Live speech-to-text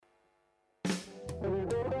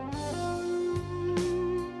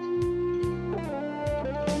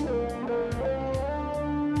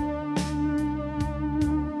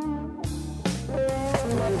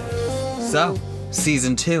So,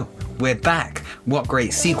 Season 2, we're back. What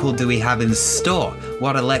great sequel do we have in store?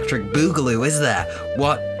 What electric boogaloo is there?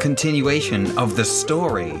 What continuation of the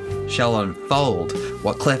story shall unfold?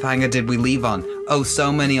 What cliffhanger did we leave on? Oh, so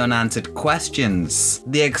many unanswered questions.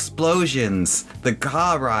 The explosions, the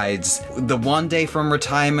car rides, the one day from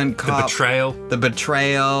retirement cop. The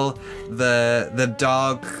betrayal, the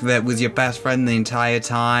dog that was your best friend the entire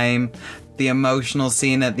time. The emotional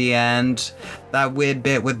scene at the end, that weird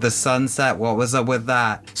bit with the sunset, what was up with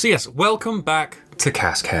that? So yes, welcome back to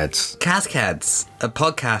Caskheads. Caskheads, a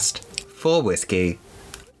podcast for whiskey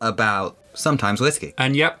about sometimes whiskey.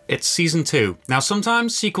 And yep, it's Season 2. Now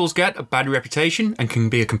sometimes sequels get a bad reputation and can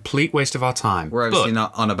be a complete waste of our time. We're obviously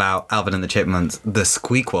not on about Alvin and the Chipmunks, the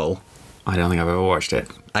Squeakquel. I don't think I've ever watched it.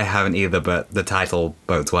 I haven't either, but the title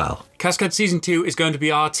bodes well. Cascade Season 2 is going to be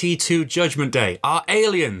our T2 Judgment Day, our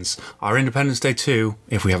Aliens, our Independence Day 2,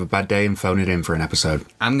 if we have a bad day and phone it in for an episode.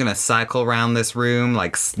 I'm going to cycle around this room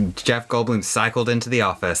like Jeff Goldblum cycled into the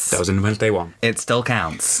office. That was Independence Day 1. It still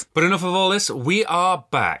counts. But enough of all this, we are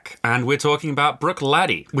back, and we're talking about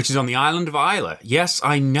Bruichladdich, which is on the island of Islay. Yes,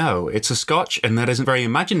 I know, it's a Scotch, and that isn't very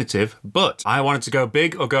imaginative, but I wanted to go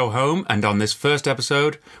big or go home, and on this first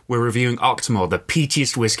episode, we're reviewing Octomore, the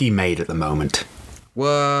peatiest whiskey made at the moment.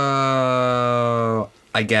 Whoa.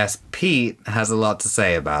 I guess Pete has a lot to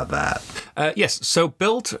say about that. Yes, so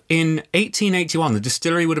built in 1881, the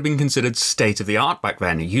distillery would have been considered state-of-the-art back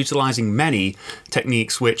then, utilising many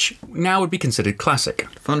techniques which now would be considered classic.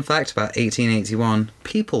 Fun fact about 1881,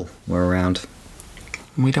 people were around.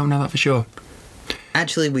 We don't know that for sure.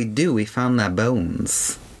 Actually, we do. We found their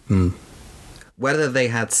bones. Whether they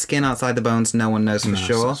had skin outside the bones, no one knows for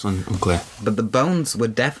sure. It's unclear. But the bones were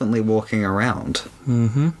definitely walking around.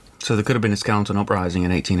 Mm-hmm. So there could have been a skeleton uprising in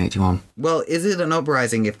 1881. Well, is it an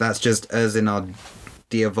uprising if that's just us in our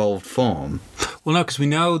de-evolved form? Well, no, because we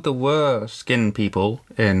know there were skin people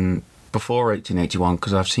in before 1881,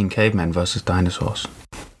 because I've seen cavemen versus dinosaurs.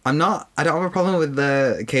 I don't have a problem with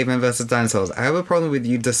the cavemen versus dinosaurs. I have a problem with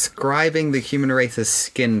you describing the human race as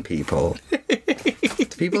skin people.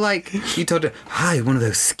 People like, you told her, hi, one of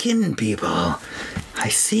those skin people. I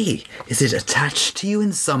see. Is it attached to you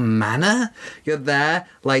in some manner? You're there,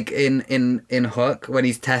 like in Hook, when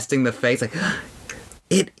he's testing the face, like,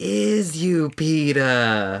 it is you,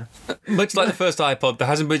 Peter. Much like the first iPod, there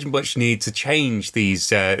hasn't been much need to change these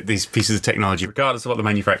pieces of technology, regardless of what the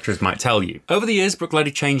manufacturers might tell you. Over the years,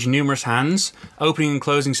 Bruichladdich changed numerous hands, opening and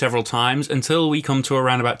closing several times, until we come to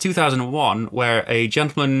around about 2001, where a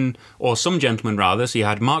gentleman, or some gentlemen rather, so you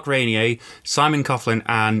had Mark Rainier, Simon Coughlin,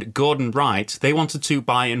 and Gordon Wright, they wanted to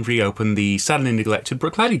buy and reopen the sadly neglected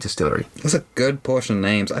Bruichladdich distillery. That's a good portion of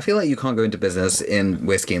names. I feel like you can't go into business in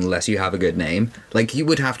whiskey unless you have a good name. Like, you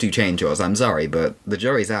would have to change yours, I'm sorry, but the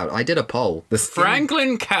jury's out. I did a poll.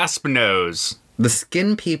 Franklin Caspinose. The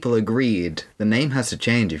skin people agreed the name has to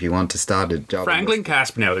change if you want to start a job. Franklin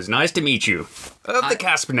Caspinose, nice to meet you. Of the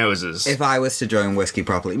Caspinoses. If I was to join whiskey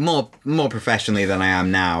properly, more professionally than I am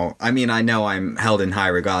now, I mean, I know I'm held in high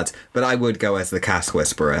regards, but I would go as the cask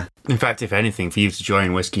whisperer. In fact, if anything, for you to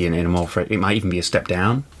join whiskey in a more... it might even be a step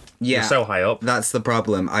down. Yeah, you're so high up. That's the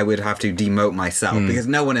problem. I would have to demote myself because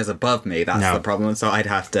no one is above me. That's the problem. So I'd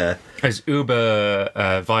have to... As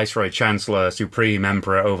Uber Viceroy, Chancellor, Supreme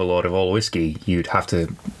Emperor, Overlord of all whiskey, you'd have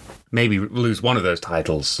to maybe lose one of those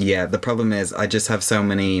titles. Yeah, the problem is I just have so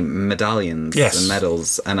many medallions and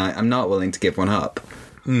medals, and I'm not willing to give one up.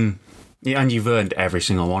 Yeah, and you've earned every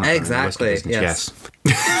single one of them. Exactly, in the whiskey business.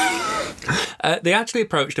 Yes. They actually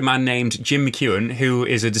approached a man named Jim McEwen, who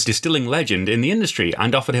is a distilling legend in the industry,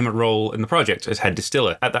 and offered him a role in the project as head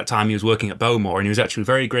distiller. At that time, he was working at Bowmore, and he was actually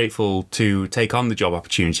very grateful to take on the job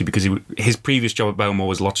opportunity because his previous job at Bowmore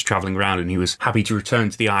was lots of travelling around, and he was happy to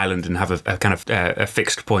return to the island and have a kind of a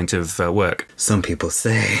fixed point of work. Some people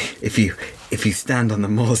say if you stand on the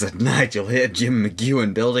moors at night, you'll hear Jim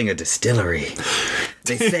McEwen building a distillery.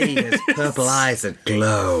 They say he has purple eyes that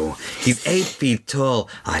glow. He's 8 feet tall.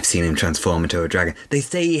 I've seen him transform into a dragon. They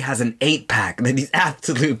say he has an 8-pack that he's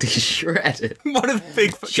absolutely shredded. One of the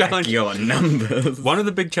big challenges. Your numbers. One of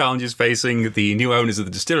the big challenges facing the new owners of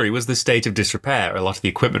the distillery was the state of disrepair a lot of the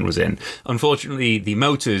equipment was in. Unfortunately, the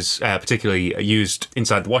motors, particularly used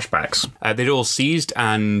inside the washbacks, they'd all seized,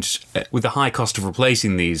 and with the high cost of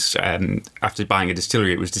replacing these, after buying a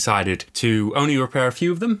distillery, it was decided to only repair a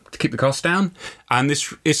few of them to keep the costs down. And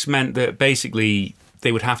this meant that basically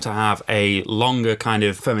they would have to have a longer kind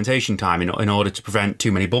of fermentation time in order to prevent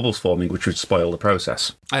too many bubbles forming, which would spoil the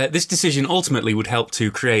process. This decision ultimately would help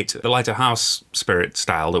to create the lighter house spirit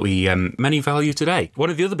style that we many value today. One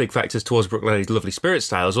of the other big factors towards Bruichladdich lovely spirit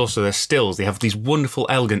style is also their stills. They have these wonderful,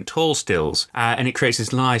 elegant, tall stills, and it creates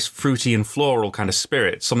this nice, fruity and floral kind of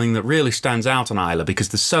spirit, something that really stands out on Islay because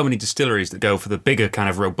there's so many distilleries that go for the bigger, kind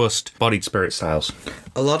of robust, bodied spirit styles.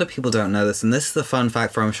 A lot of people don't know this, and this is the fun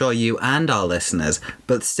fact for, I'm sure, you and our listeners,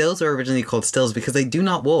 but stills are originally called stills because they do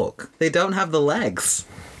not walk. They don't have the legs.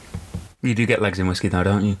 You do get legs in whiskey, though,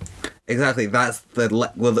 don't you? Exactly, that's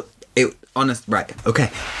the... Right, okay,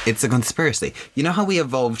 it's a conspiracy. You know how we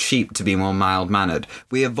evolved sheep to be more mild-mannered?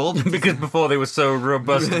 We evolved... because before they were so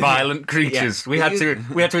robust, violent creatures. Yeah. We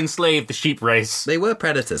had to enslave the sheep race. They were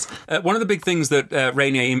predators. One of the big things that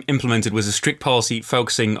Rainier implemented was a strict policy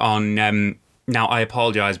focusing on... now, I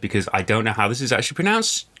apologise because I don't know how this is actually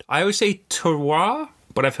pronounced. I always say terroir,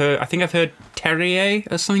 but I think I've heard terrier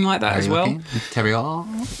or something like that as well. Terroir?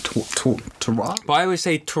 Terroir? But I always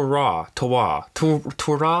say terroir,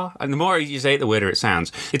 and the more you say it, the weirder it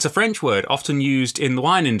sounds. It's a French word often used in the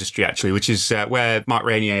wine industry, actually, which is where Marc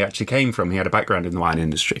Rainier actually came from. He had a background in the wine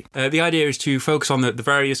industry. The idea is to focus on the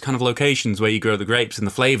various kind of locations where you grow the grapes and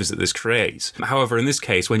the flavours that this creates. However, in this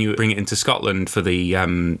case, when you bring it into Scotland for the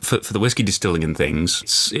for the whiskey distilling and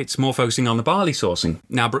things, it's more focusing on the barley sourcing.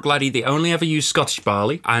 Now, Bruichladdich, they only ever use Scottish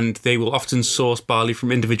barley, and they will often source barley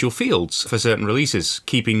from individual fields for certain releases,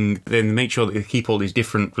 then make sure that they keep all these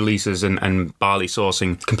different releases and barley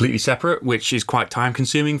sourcing completely separate, which is quite time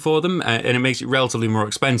consuming for them, and it makes it relatively more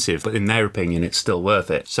expensive, but in their opinion it's still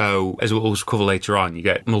worth it. So as we'll cover later on, you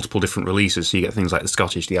get multiple different releases, so you get things like the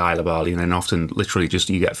Scottish, the Islay barley, and then often literally just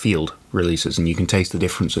you get field releases and you can taste the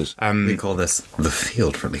differences. We call this the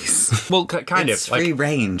field release. Well, kind it's of. Free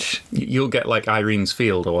range. You'll get like Irene's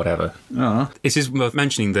Field or whatever. Oh. It is worth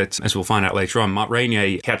mentioning that, as we'll find out later on, Marc Rainier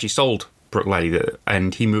he actually sold Bruichladdich,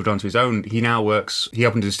 and he moved on to his own. He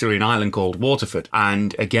opened a distillery in Ireland called Waterford,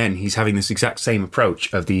 and again, he's having this exact same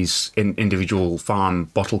approach of these individual farm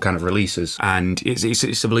bottle kind of releases, and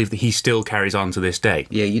it's a belief that he still carries on to this day.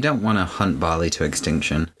 Yeah, you don't want to hunt barley to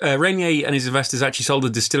extinction. Rainier and his investors actually sold the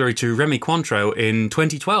distillery to Remy Cointreau in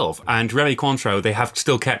 2012, and Remy Cointreau, they have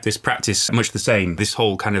still kept this practice much the same, this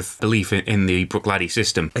whole kind of belief in the Bruichladdich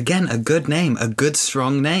system. Again, a good name, a good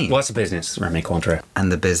strong name. Well, that's a business, Remy Cointreau. And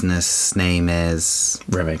the business name is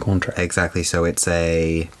Remy Cointreau. Exactly, so it's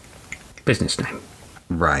a business name.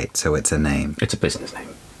 Right, so it's a name. It's a business name.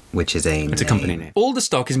 Which is a It's a company name. All the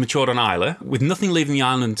stock is matured on Islay, with nothing leaving the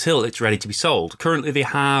island until it's ready to be sold. Currently, they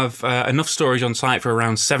have enough storage on site for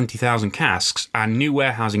around 70,000 casks, and new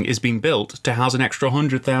warehousing is being built to house an extra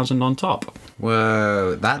 100,000 on top.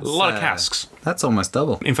 Whoa, that's... a lot of casks. That's almost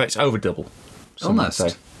double. In fact, it's over double.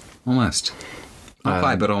 Almost. Not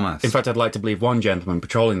quite, but almost. In fact, I'd like to believe one gentleman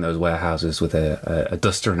patrolling those warehouses with a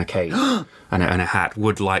duster and a cape and a hat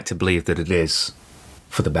would like to believe that it is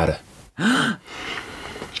for the better.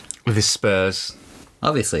 With his spurs.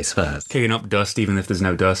 Obviously, spurs. Kicking up dust even if there's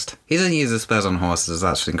no dust. He doesn't use his spurs on horses.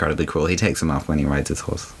 That's incredibly cool. He takes them off when he rides his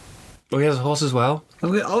horse. Oh, he has a horse as well?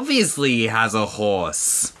 Obviously, he has a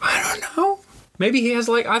horse. I don't know. Maybe he has,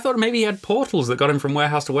 I thought maybe he had portals that got him from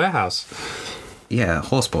warehouse to warehouse. Yeah,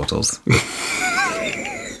 horse portals.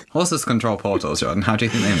 Horses control portals, Jordan. How do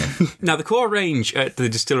you think they move? Now, the core range at the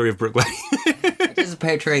distillery of Bruichladdich. Just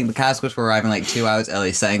picturing the casks were arriving 2 hours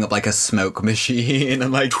early, setting up a smoke machine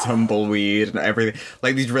and tumbleweed and everything.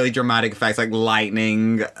 These really dramatic effects,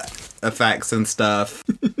 lightning effects and stuff.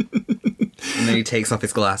 And then he takes off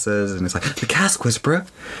his glasses and it's the cask whisperer.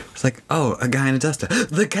 It's oh, a guy in a duster.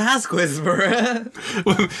 The cask whisperer.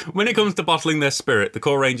 When it comes to bottling their spirit, the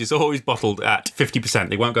core range is always bottled at 50%.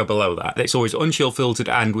 They won't go below that. It's always unchill filtered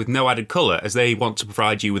and with no added colour, as they want to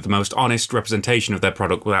provide you with the most honest representation of their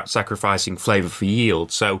product without sacrificing flavour for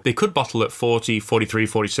yield. So they could bottle at 40, 43,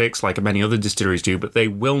 46, like many other distilleries do, but they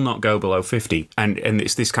will not go below 50. And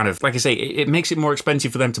it's this kind of, like I say, it makes it more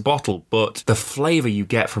expensive for them to bottle, but the flavour you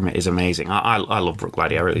get from it is amazing. I love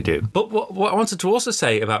Bruichladdich, I really do. But what I wanted to also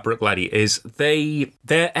say about Bruichladdich is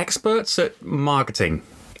they're experts at marketing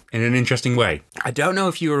in an interesting way. I don't know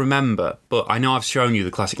if you remember, but I know I've shown you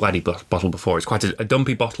the classic Laddie bottle before. It's quite a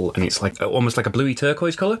dumpy bottle, and it's almost like a bluey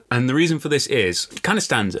turquoise colour. And the reason for this is it kind of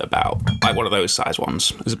stands at about one of those size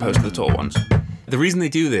ones, as opposed to the tall ones. The reason they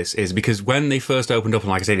do this is because when they first opened up, and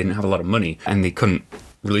like I say, they didn't have a lot of money, and they couldn't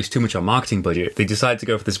release too much on marketing budget, they decided to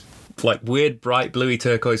go for this like weird bright bluey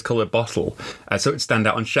turquoise coloured bottle so it would stand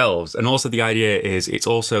out on shelves. And also the idea is it's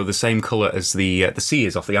also the same colour as the sea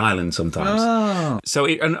is off the island sometimes. So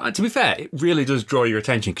and to be fair, it really does draw your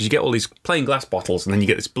attention because you get all these plain glass bottles and then you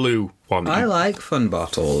get this blue one. I like fun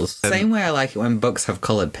bottles. Same way I like it when books have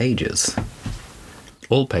coloured pages.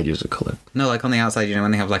 All pages are coloured. No, like on the outside, you know,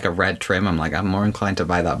 when they have like a red trim, I'm more inclined to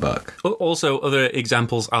buy that book. Also, other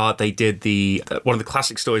examples are they did one of the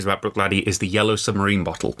classic stories about Bruichladdich is the yellow submarine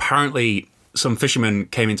bottle. Apparently, some fishermen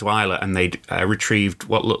came into Islay and they'd retrieved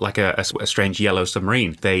what looked like a strange yellow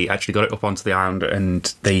submarine. They actually got it up onto the island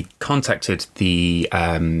and they contacted the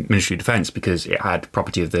Ministry of Defence because it had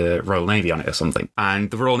property of the Royal Navy on it or something.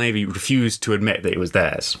 And the Royal Navy refused to admit that it was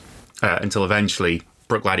theirs until eventually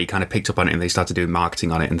Bruichladdich kind of picked up on it and they started doing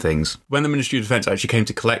marketing on it and things. When the Ministry of Defence actually came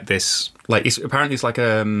to collect this, like apparently it's like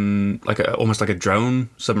almost like a drone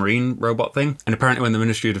submarine robot thing. And apparently when the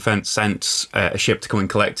Ministry of Defence sent a ship to come and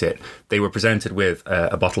collect it, they were presented with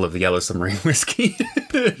a bottle of the yellow submarine whiskey.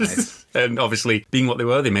 Nice. And obviously, being what they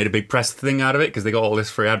were, they made a big press thing out of it because they got all this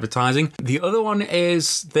free advertising. The other one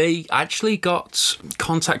is they actually got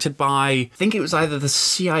contacted by, I think it was either the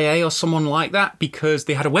CIA or someone like that, because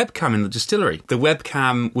they had a webcam in the distillery. The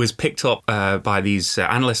webcam was picked up by these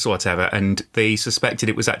analysts or whatever, and they suspected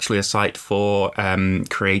it was actually a site for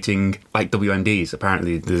creating like WMDs.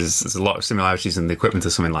 Apparently, there's a lot of similarities in the equipment or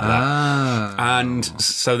something like that. And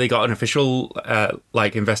so they got an official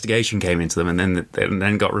investigation came into them, and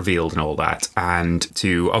then got revealed and all that. And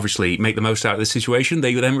to obviously make the most out of the situation,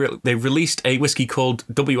 they released a whiskey called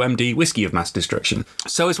WMD Whiskey of Mass Destruction.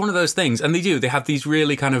 So it's one of those things, and they have these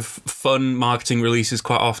really kind of fun marketing releases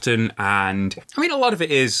quite often. And I mean, a lot of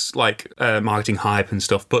it is like marketing hype and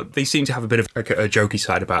stuff, but they seem to have a bit of a jokey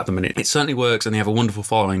side about them, and it certainly works. And they have a wonderful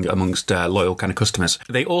following amongst loyal kind of customers.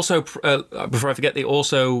 They also, before I forget, they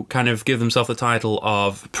also kind of give themselves the title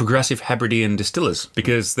of Progressive Hebridean Distillers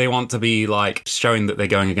because they want to be like showing that they're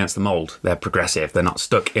going against the mold. They're progressive. They're not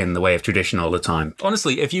stuck in the way of tradition all the time.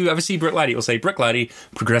 Honestly, if you ever see Bruichladdich, it'll say Bruichladdich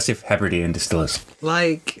Progressive Hebridean Distillers.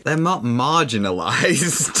 Like, they're not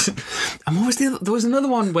marginalised. And what was there was another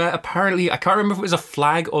one where apparently, I can't remember if it was a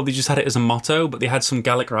flag or they just had it as a motto, but they had some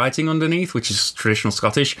Gaelic writing underneath, which is traditional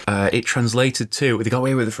Scottish. It translated to, they got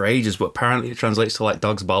away with it for ages, but apparently it translates to like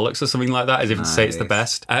dog's bollocks or something like that, as if to say it's the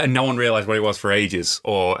best. And no one realised what it was for ages,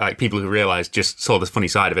 or like people who realised just saw the funny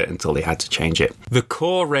side of it until they had to change it. The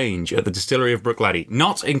core range at the distillery of Bruichladdich,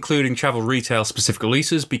 not including travel retail specific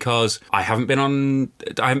releases, because I haven't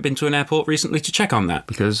been to an airport recently to check on that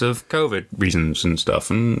because of COVID reasons and stuff,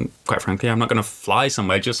 and quite frankly I'm not going to fly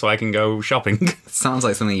somewhere just so I can go shopping. Sounds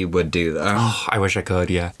like something you would do though. Oh, I wish I could,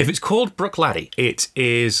 yeah. If it's called Bruichladdich, it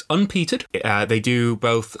is unpeated. They do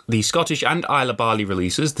both the Scottish and Islay barley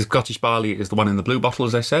releases. The Scottish barley is the one in the blue bottle,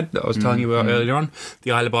 as I said, that I was telling you about earlier on.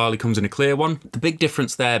 The Islay barley comes in a clear one. The big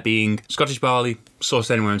difference there being Scottish barley,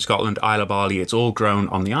 sourced anywhere in Scotland, Islay barley, it's all grown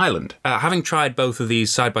on the island. Having tried both of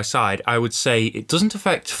these side by side, I would say it doesn't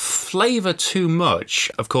affect flavour too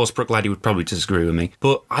much. Of course, Bruichladdich would probably disagree with me,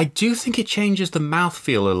 but I do think it changes the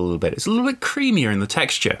mouthfeel a little bit. It's a little bit creamier in the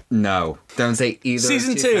texture. No, don't say either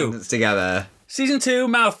Season of two sentences together. Season 2,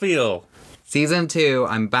 mouthfeel. Season 2,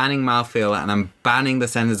 I'm banning mouthfeel and I'm banning the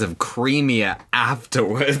sentence of creamier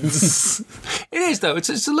afterwards. It is though. It's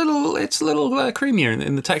a little creamier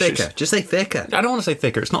in the texture. Thicker. Just say thicker. I don't want to say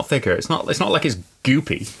thicker. It's not thicker. It's not like it's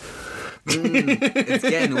goopy. It's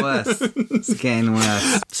getting worse. It's getting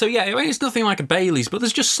worse. So yeah, I mean, it's nothing like a Bailey's, but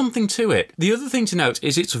there's just something to it. The other thing to note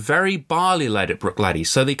is it's very barley-led at Bruichladdich,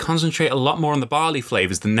 so they concentrate a lot more on the barley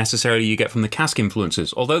flavours than necessarily you get from the cask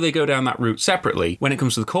influences. Although they go down that route separately, when it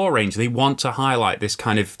comes to the core range, they want to highlight this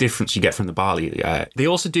kind of difference you get from the barley. They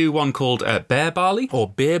also do one called bear barley, or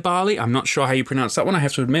beer barley. I'm not sure how you pronounce that one, I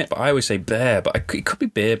have to admit, but I always say bear, but it could be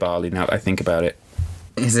beer barley now that I think about it.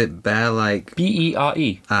 Is it bear like...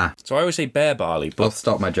 B-E-R-E. So I always say bear barley. But, I'll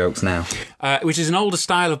stop my jokes now. Which is an older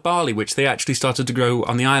style of barley, which they actually started to grow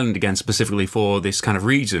on the island again specifically for this kind of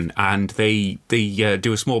region. And they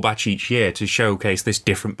do a small batch each year to showcase this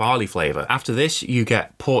different barley flavour. After this, you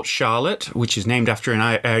get Port Charlotte, which is named after an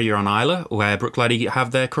area on Islay where Bruichladdich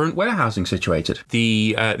have their current warehousing situated.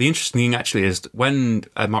 The interesting thing actually is when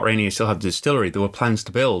Mott Rainier still had the distillery, there were plans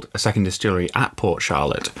to build a second distillery at Port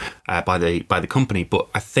Charlotte by the company, but but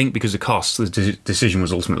I think because of costs, the decision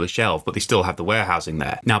was ultimately shelved, but they still have the warehousing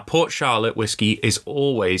there. Now, Port Charlotte whiskey is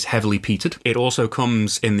always heavily peated. It also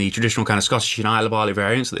comes in the traditional kind of Scottish and Isle of Barley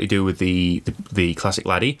variants that they do with the Classic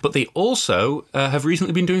Laddie, but they also have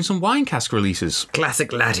recently been doing some wine cask releases.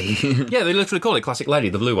 Classic Laddie. Yeah, they literally call it Classic Laddie.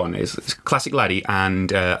 The blue one is Classic Laddie and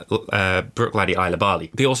Brook Laddie Isle of Barley.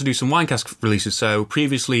 They also do some wine cask releases. So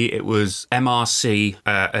previously it was MRC,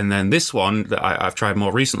 and then this one that I've tried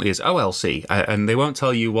more recently is OLC, and they won't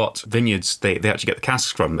tell you what vineyards they actually get the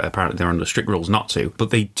casks from. Apparently they're under strict rules not to, but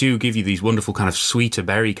they do give you these wonderful kind of sweeter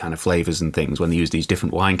berry kind of flavours and things when they use these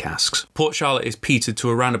different wine casks. Port Charlotte is peated to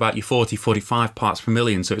around about your 40-45 parts per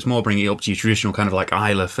million, so it's more bringing it up to your traditional kind of like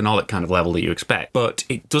Islay phenolic kind of level that you expect. But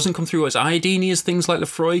it doesn't come through as iodine as things like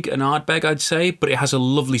Lafroig and Ardbeg, I'd say, but it has a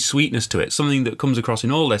lovely sweetness to it, something that comes across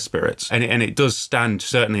in all their spirits, and it does stand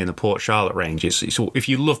certainly in the Port Charlotte range. So if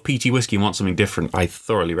you love peaty whiskey and want something different, I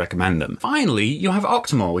thoroughly recommend them. Finally, you have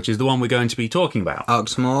Octomore, which is the one we're going to be talking about.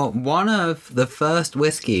 Octomore, one of the first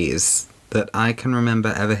whiskies that I can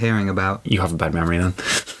remember ever hearing about. You have a bad memory then.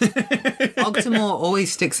 Octomore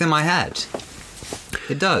always sticks in my head.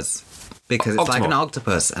 It does. Because it's like an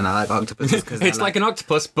octopus, and I like octopuses because it's like an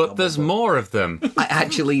octopus, but there's more of them. I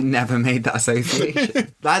actually never made that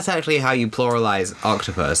association. That's actually how you pluralize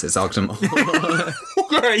octopus. It's octomore.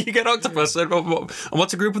 Great, you get octopus, and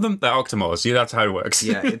what's a group of them? They're octomores. See, that's how it works.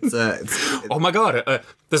 Yeah, it's oh my god,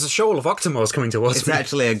 there's a shoal of octomores coming towards it's me. It's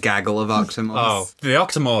actually a gaggle of octomores. Oh, the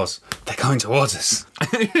octomores, they're coming towards us.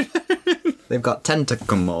 They've got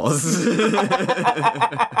tentacomores.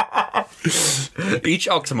 Each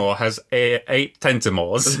octomore has 8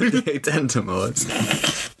 tentamores. 8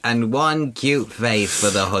 tentamores. And one cute face for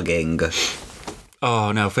the hugging.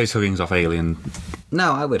 Oh no, face hugging's off Alien.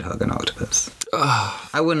 No, I would hug an octopus.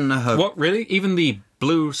 I wouldn't hug... What, really? Even the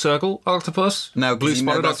blue circle octopus? No, blue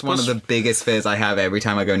spotted that's octopus? one of the biggest fears I have every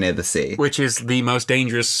time I go near the sea. Which is the most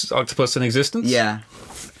dangerous octopus in existence? Yeah.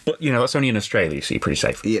 But, that's only in Australia, so you're pretty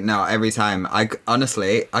safe. Yeah, no, every time.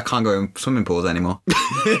 Honestly, I can't go in swimming pools anymore.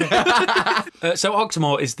 So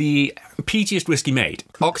Octomore is the peatiest whiskey made.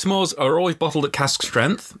 Octomores are always bottled at cask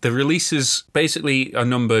strength. The releases basically are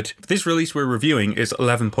numbered. This release we're reviewing is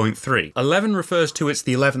 11.3. 11 refers to it's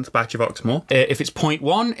the 11th batch of Octomore. If it's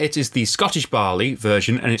 0.1, it is the Scottish barley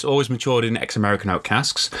version, and it's always matured in ex-American oak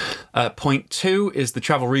casks. 0.2 is the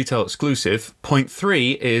travel retail exclusive.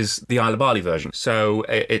 0.3 is the Isle of Barley version. So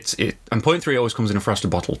and 0.3 always comes in a frosted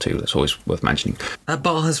bottle too. That's always worth mentioning. That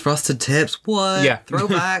bottle has frosted tips. What? Yeah.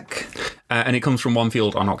 Throwback. And it comes from one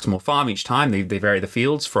field on Octomore Farm each time. They vary the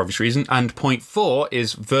fields for obvious reason. And 0.4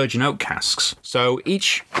 is virgin oak casks. So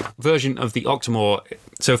each version of the Octomore,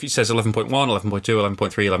 so if it says 11.1, 11.2, 11.3,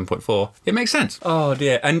 11.4, it makes sense. Oh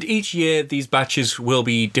dear. And each year these batches will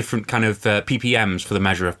be different kind of ppms for the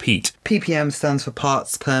measure of peat. ppm stands for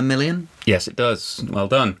parts per million. Yes, it does. Well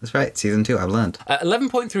done. That's right. Season 2, I've learned.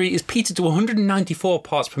 11.3 is peated to 194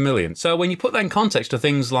 parts per million. So when you put that in context to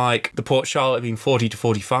things like the Port Charlotte being 40 to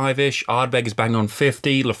 45-ish, Ardbeg is bang on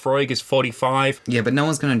 50, Lafroig is 45. Yeah, but no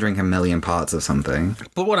one's going to drink 1 million parts of something.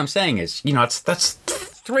 But what I'm saying is, that's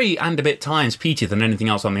 3 and a bit times peatier than anything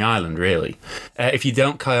else on the island, really. If you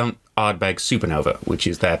don't count Ardbeg Supernova, which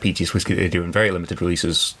is their peatiest whiskey they do in very limited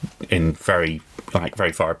releases in very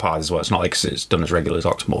far apart as well. It's not like it's done as regular as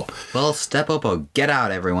Octomore. Well, step up or get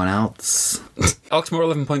out, everyone else.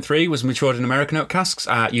 Octomore 11.3 was matured in American oak casks,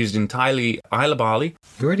 used entirely Isle of Barley.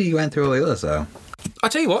 You already went through all the others, though. I'll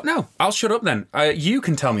tell you what, no. I'll shut up then. You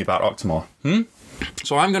can tell me about Octomore.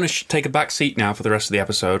 So I'm going to take a back seat now for the rest of the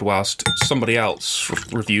episode whilst somebody else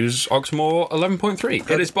reviews Octomore 11.3.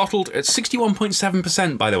 It is bottled at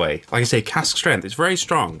 61.7%, by the way. Like I say, cask strength. It's very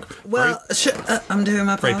strong. Well, I'm doing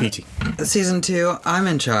my part. Very peaty. Season 2, I'm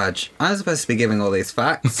in charge. I'm supposed to be giving all these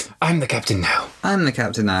facts. I'm the captain now. I'm the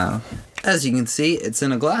captain now. As you can see, it's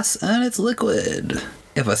in a glass and it's liquid.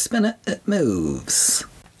 If I spin it, it moves.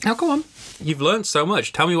 Now, go on. You've learned so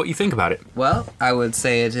much. Tell me what you think about it. Well, I would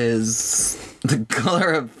say it is the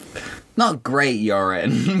colour of... Not great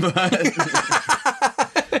urine, but...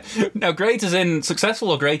 Now, great as in successful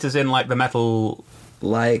or great as in, like, the metal...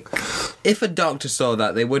 Like, if a doctor saw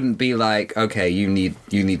that, they wouldn't be like, okay, you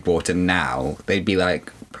need water now. They'd be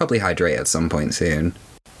like, probably hydrate at some point soon.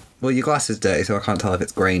 Well, your glass is dirty, so I can't tell if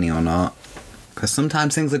it's grainy or not. Because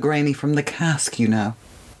sometimes things are grainy from the cask, you know.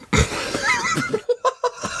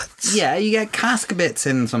 Yeah, you get cask bits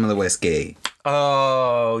in some of the whiskey.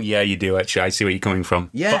 Oh, yeah, you do, actually. I see where you're coming from.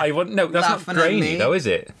 Yeah. But I wouldn't... No, that's not grainy, though, is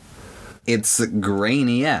it? It's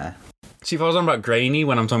grainy, yeah. See, if I was on about grainy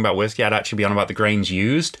when I'm talking about whiskey, I'd actually be on about the grains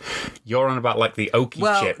used. You're on about like the oaky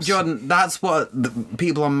Well, chips. Jordan, that's what the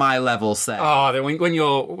people on my level say. Oh, then when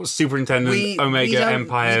you're superintendent Omega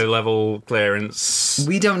Empire level clearance.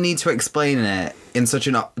 We don't need to explain it in such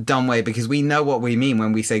a dumb way because we know what we mean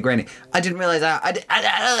when we say grainy. I didn't realize I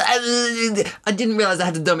didn't realize I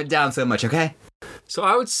had to dumb it down so much. Okay. So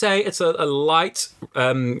I would say it's a light,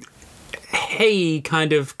 hay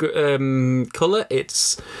kind of colour.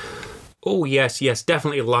 It's yes,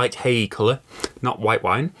 definitely a light hay colour, not white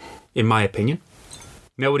wine, in my opinion.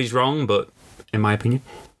 Nobody's wrong, but in my opinion.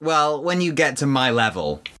 Well, when you get to my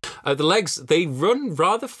level. The legs, they run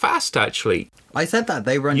rather fast, actually. I said that.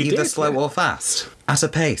 They run either slow or fast. At a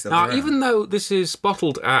pace. Now, even though this is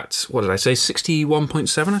bottled at, what did I say,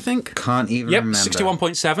 61.7, I think? Can't even remember. Yep,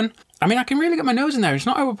 61.7. I mean, I can really get my nose in there. It's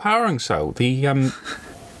not overpowering, so. The,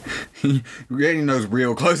 really knows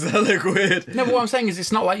real close to that liquid. No, but what I'm saying is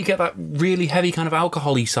it's not like you get that really heavy kind of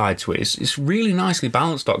alcohol-y side to it. It's really nicely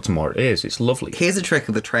balanced, Dr. Moore. It is. It's lovely. Here's a trick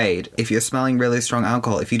of the trade. If you're smelling really strong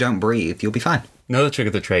alcohol, if you don't breathe, you'll be fine. Another trick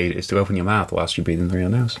of the trade is to open your mouth whilst you're breathing through your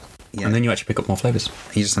nose. Yeah. And then you actually pick up more flavours.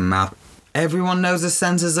 You just a mouth. Everyone knows the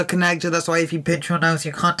senses are connected. That's why if you pinch your nose,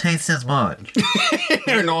 you can't taste as much.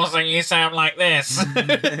 And also you sound like this.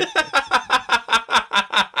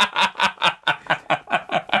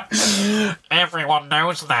 Everyone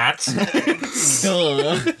knows that.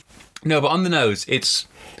 No, but on the nose,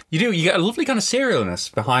 you get a lovely kind of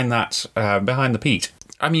cerealness behind that, behind the peat.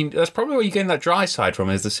 I mean, that's probably where you're getting that dry side from,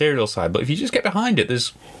 is the cereal side. But if you just get behind it,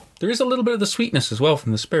 there is a little bit of the sweetness as well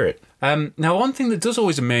from the spirit. Now, one thing that does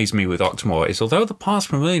always amaze me with Octomore is, although the parts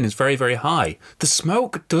per million is very, very high, the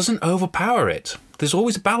smoke doesn't overpower it. There's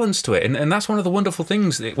always a balance to it, and that's one of the wonderful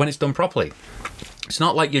things when it's done properly. It's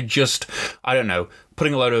not like you're just, I don't know,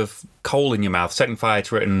 putting a load of coal in your mouth, setting fire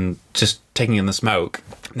to it, and just taking in the smoke.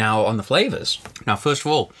 Now, on the flavours. Now, first of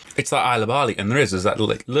all, it's that Isla barley, and there's that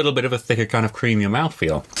little bit of a thicker kind of creamier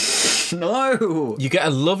mouthfeel. No! You get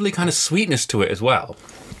a lovely kind of sweetness to it as well.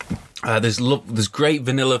 There's great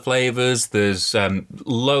vanilla flavours. There's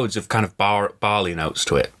loads of kind of barley notes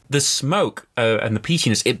to it. The smoke and the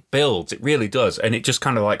peatiness, it builds. It really does. And it just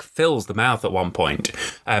kind of like fills the mouth at one point.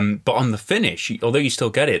 But on the finish, although you still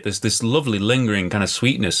get it, there's this lovely lingering kind of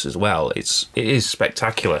sweetness as well. It is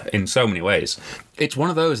spectacular in so many ways. It's one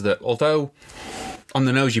of those that, although on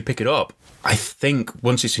the nose you pick it up, I think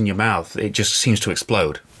once it's in your mouth, it just seems to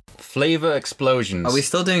explode. Flavour explosions. Are we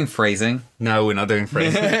still doing phrasing? No, we're not doing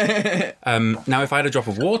phrasing. Now, if I had a drop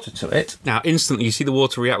of water to it, now instantly you see the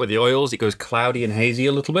water react with the oils. It goes cloudy and hazy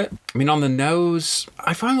a little bit. I mean, on the nose,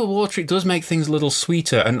 I find with water it does make things a little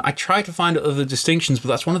sweeter, and I try to find other distinctions, but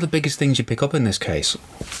that's one of the biggest things you pick up in this case.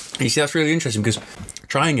 And you see, that's really interesting because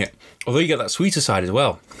trying it, although you get that sweeter side as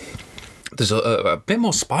well, there's a bit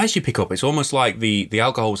more spice you pick up. It's almost like the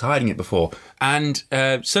alcohol was hiding it before. And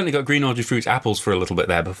certainly got green orchard fruits, apples for a little bit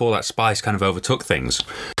there before that spice kind of overtook things.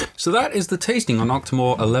 So that is the tasting on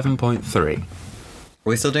Octomore 11.3. Are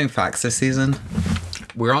we still doing facts this season?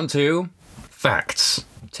 We're on to facts.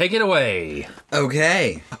 Take it away.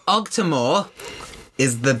 Okay. Octomore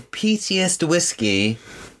is the peatiest whiskey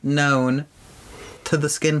known to the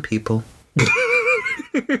skin people.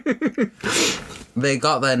 They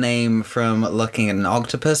got their name from looking at an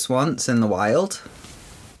octopus once in the wild.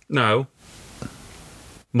 No.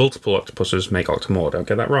 Multiple octopuses make Octomore, don't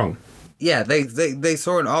get that wrong. Yeah, they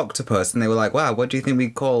saw an octopus and they were like, wow, what do you think we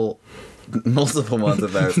call multiple ones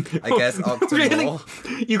of those? I guess Octomore.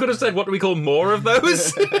 Really? You could have said, what do we call more of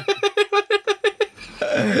those?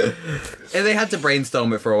 And they had to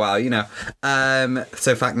brainstorm it for a while, you know.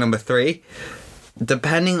 So fact number 3,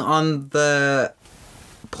 depending on the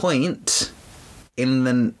point in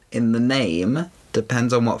the name,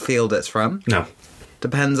 depends on what field it's from. No.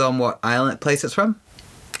 Depends on what place it's from.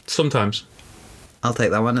 Sometimes. I'll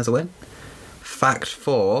take that one as a win. Fact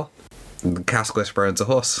 4, the cask whisperer owns a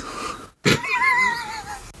horse.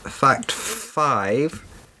 Fact 5,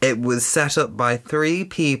 it was set up by 3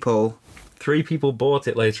 people. 3 people bought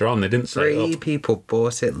it later on. They didn't set it up. 3 people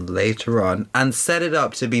bought it later on and set it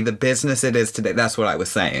up to be the business it is today. That's what I was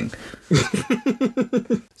saying.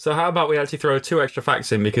 So how about we actually throw 2 extra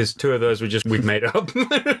facts in, because 2 of those we've made up.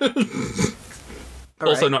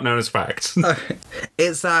 Also not known as facts.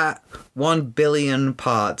 It's at 1 billion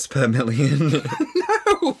parts per million.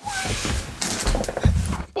 No!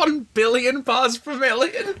 1 billion parts per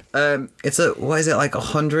million? It's what is it, like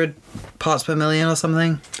 100 parts per million or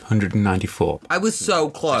something? 194. I was so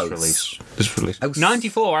close. This release. I was-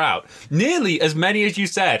 94 are out. Nearly as many as you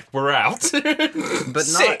said were out. But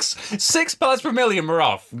Six parts per million were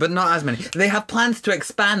off. But not as many. They have plans to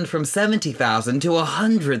expand from 70,000 to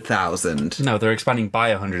 100,000. No, they're expanding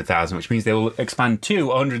by 100,000, which means they will expand to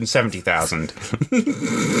 170,000.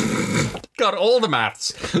 God, all the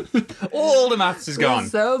maths. All the maths is gone.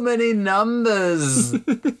 So many numbers.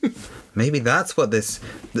 Maybe that's what the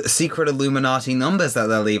secret Illuminati numbers that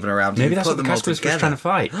they're leaving around. Maybe You that's put what the them all cask whisperer's together. trying to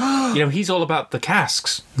fight. You know, he's all about the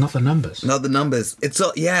casks, not the numbers. Not the numbers. It's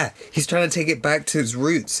all, yeah. He's trying to take it back to its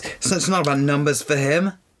roots. So it's not about numbers for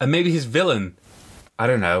him. And maybe his villain, I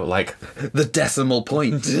don't know, like... The decimal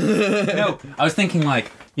point. No, I was thinking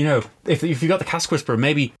like, you know, if you got the cask whisperer,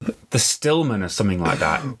 maybe the Stillman or something like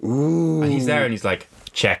that. Ooh. And he's there and he's like,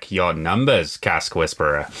 check your numbers, cask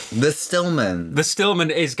whisperer. The Stillman. The Stillman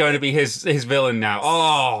is going to be his villain now.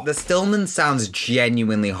 Oh, The Stillman sounds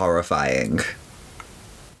genuinely horrifying.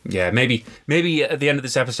 yeah. Maybe at the end of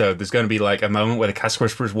this episode, there's going to be like a moment where the cask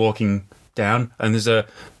whisperer is walking down, and there's a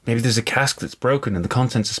cask that's broken, and the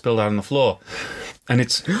contents are spilled out on the floor, and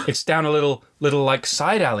it's down a little like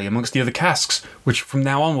side alley amongst the other casks, which from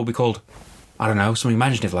now on will be called, I don't know, something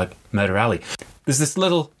imaginative like Murder Alley. There's this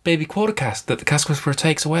little baby quarter cask that the cask whisperer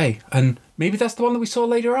takes away, and maybe that's the one that we saw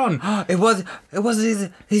later on. It was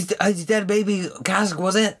his dead baby cask,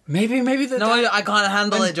 was it? Maybe the No, I can't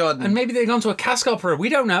handle it, Jordan. And maybe they've gone to a cask opera. We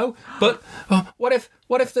don't know. But what if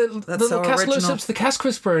the That's little so cask looks original. up to the cask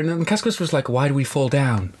whisperer, and the cask whisperer's like, "Why do we fall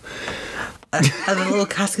down?" And the little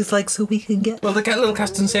cask is like, so we can get... Well, the little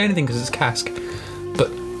cask doesn't say anything because it's cask. But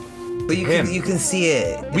But you can see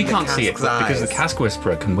it. in we the can't see it cask's because the eyes. cask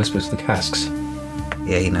whisperer can whisper to the casks.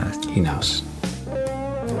 Yeah, he knows. He knows.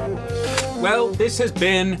 Well, this has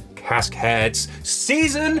been Cask Heads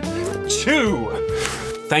Season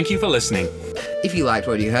 2. Thank you for listening. If you liked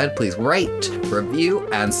what you heard, please rate, review,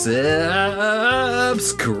 and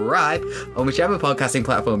subscribe on whichever podcasting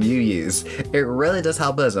platform you use. It really does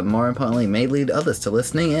help us, and more importantly, may lead others to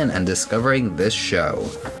listening in and discovering this show.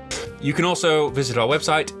 You can also visit our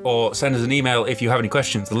website or send us an email if you have any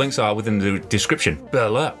questions. The links are within the description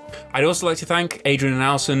below. I'd also like to thank Adrian and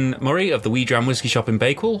Alison Murray of the Wee Dram Whiskey Shop in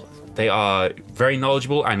Bakewell. They are very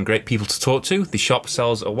knowledgeable and great people to talk to. The shop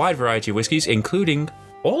sells a wide variety of whiskies, including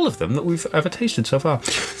all of them that we've ever tasted so far.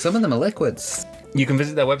 Some of them are liquids. You can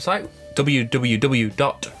visit their website,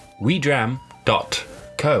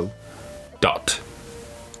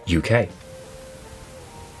 www.wedram.co.uk.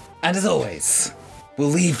 And as always, we'll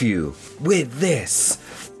leave you with this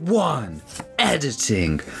one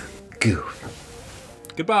editing goof.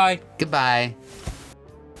 Goodbye. Goodbye.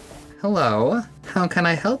 Hello, how can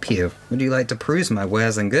I help you? Would you like to peruse my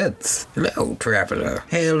wares and goods? Hello, traveller.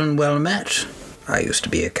 Hail and well met. I used to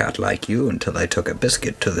be a cat like you until I took a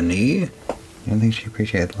biscuit to the knee. I don't think she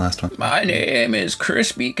appreciated the last one. My name is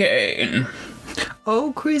Crispy Kane.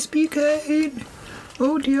 Oh, Crispy Kane.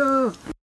 Oh dear.